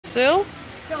Still.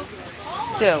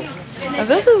 And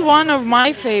this is one of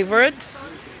my favorite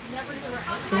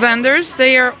vendors.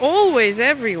 They are always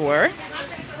everywhere.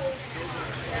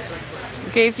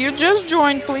 Okay, if you just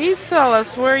joined, please tell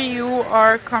us where you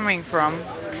are coming from.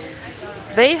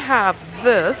 They have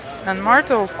this, and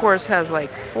Marta, of course, has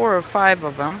like 4 or 5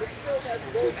 of them.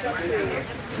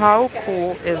 How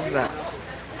cool is that?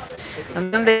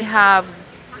 And then they have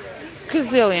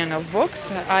gazillion of books.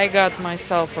 I got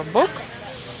myself a book.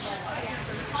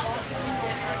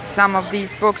 Some of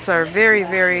these books are very,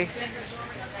 very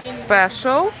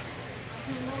special.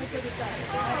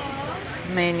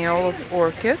 Manual of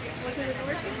Orchids.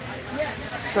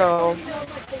 So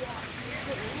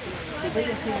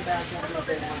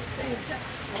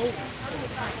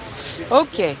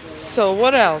okay, so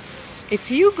what else?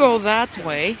 If you go that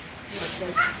way,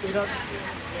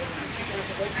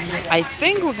 I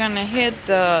think we're gonna hit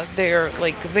their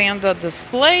like Vanda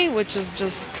display, which is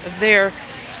just their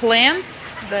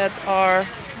plants that are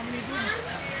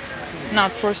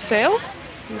not for sale.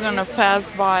 We're gonna pass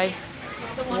by,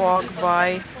 walk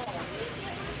by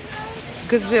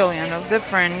gazillion of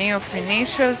different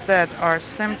Neo-Phoenicias that are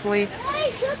simply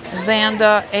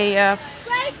Vanda AF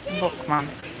Bookman.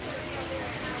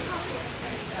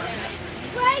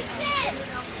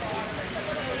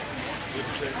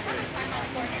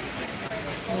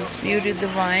 This Beauty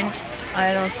Divine,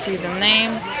 I don't see the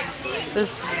name.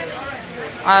 This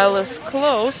aisle is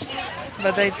closed,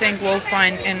 but I think we'll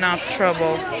find enough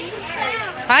trouble.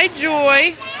 Hi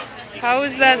Joy, how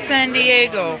is that San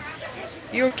Diego?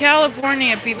 Your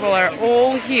California people are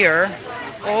all here.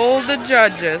 All the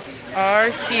judges are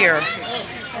here.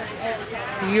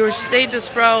 Your state is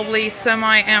probably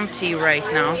semi-empty right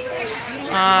now.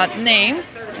 Name,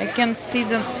 I can see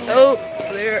them. Oh,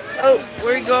 there. Oh,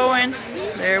 we're going.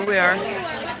 There we are.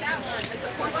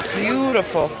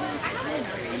 Beautiful.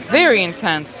 Very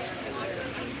intense.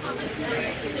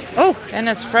 Oh, and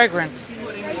it's fragrant.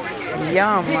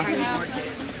 Yum.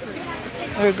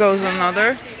 There goes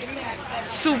another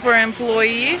super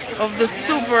employee of the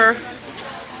super.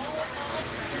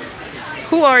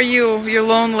 Who are you, you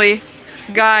lonely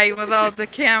guy without the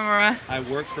camera? I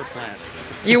work for plants.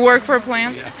 You work for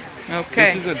plants? Yeah.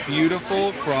 Okay. This is a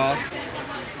beautiful cross.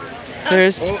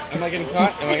 There's Oh, am I getting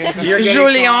caught? Am I getting caught?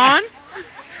 Julian.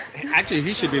 Actually,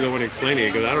 he should be the one explaining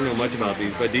it because I don't know much about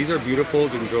these, but these are beautiful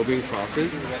dendrobium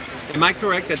crosses. Am I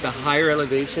correct that the higher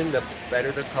elevation, the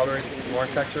better the color and more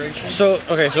saturation? So,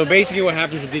 okay, so basically what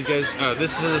happens with these guys,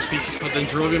 this is a species called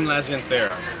Dendrobium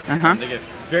lasianthera. They get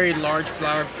very large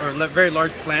flower, or very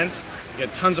large plants,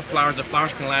 get tons of flowers. The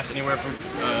flowers can last anywhere from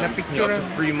up to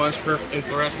 3 months per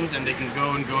inflorescence, and they can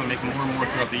go and make more and more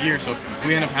throughout the year. So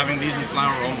we end up having these in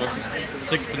flower almost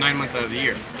 6 to 9 months out of the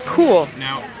year. Cool.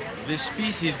 Now, this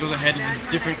species goes ahead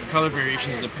with different color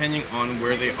variations depending on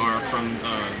where they are from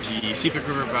the Sepik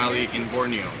River Valley in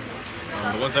Borneo.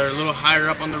 The ones that are a little higher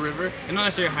up on the river, and not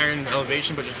necessarily higher in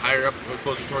elevation, but just higher up,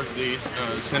 closer towards the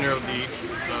center of the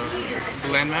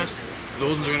landmass,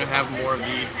 those ones are going to have more of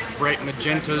the bright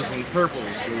magentas and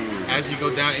purples. As you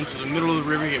go down into the middle of the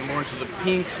river, you get more into the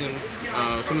pinks and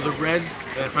some of the reds,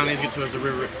 and then finally you get towards the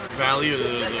river valley or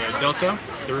the delta.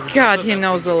 The river God, delta, he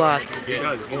knows a lot. He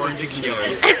does. Orange and yellow.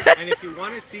 And if you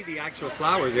want to see the actual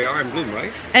flowers, they are in bloom,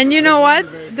 right? And you know what?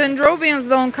 Dendrobiums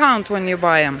don't count when you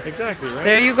buy them. Exactly, right?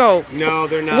 There you go. No,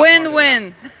 they're not.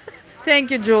 Win-win. Thank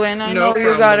you, Julian. I know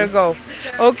you problem. gotta go.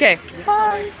 Okay.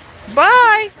 Bye.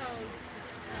 Bye.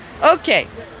 Okay.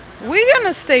 We're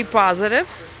gonna stay positive,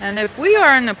 and if we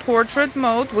are in a portrait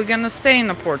mode, we're gonna stay in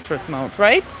a portrait mode,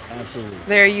 right? Absolutely.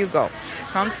 There you go.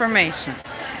 Confirmation.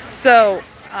 So,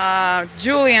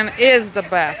 Julian is the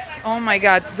best. Oh my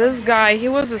God, this guy, he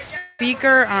was a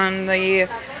speaker on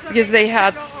because they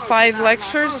had 5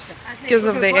 lectures because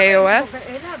of the AOS.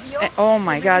 Oh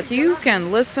my God, you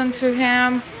can listen to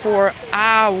him for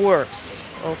hours,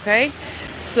 okay?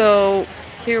 So,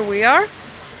 here we are.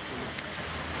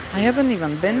 I haven't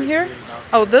even been here.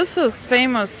 Oh, this is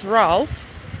famous Ralph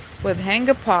with Hang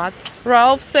a Pot.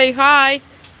 Ralph, say hi.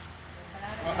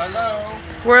 Oh, hello.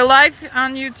 We're live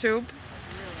on YouTube.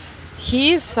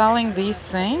 He's selling these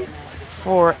things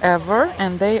forever,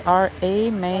 and they are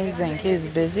amazing. He's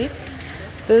busy.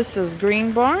 This is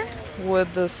Green Barn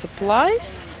with the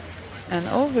supplies, and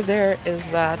over there is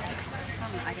that.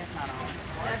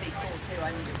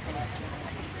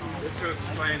 Just to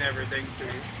explain everything to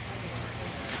you.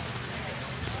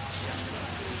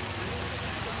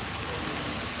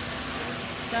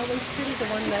 That one's pretty, the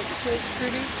one that shows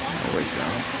pretty. There we go.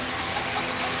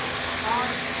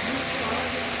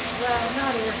 Well,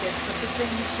 not orchids, but the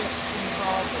things that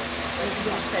involve, as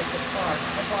you said, the park.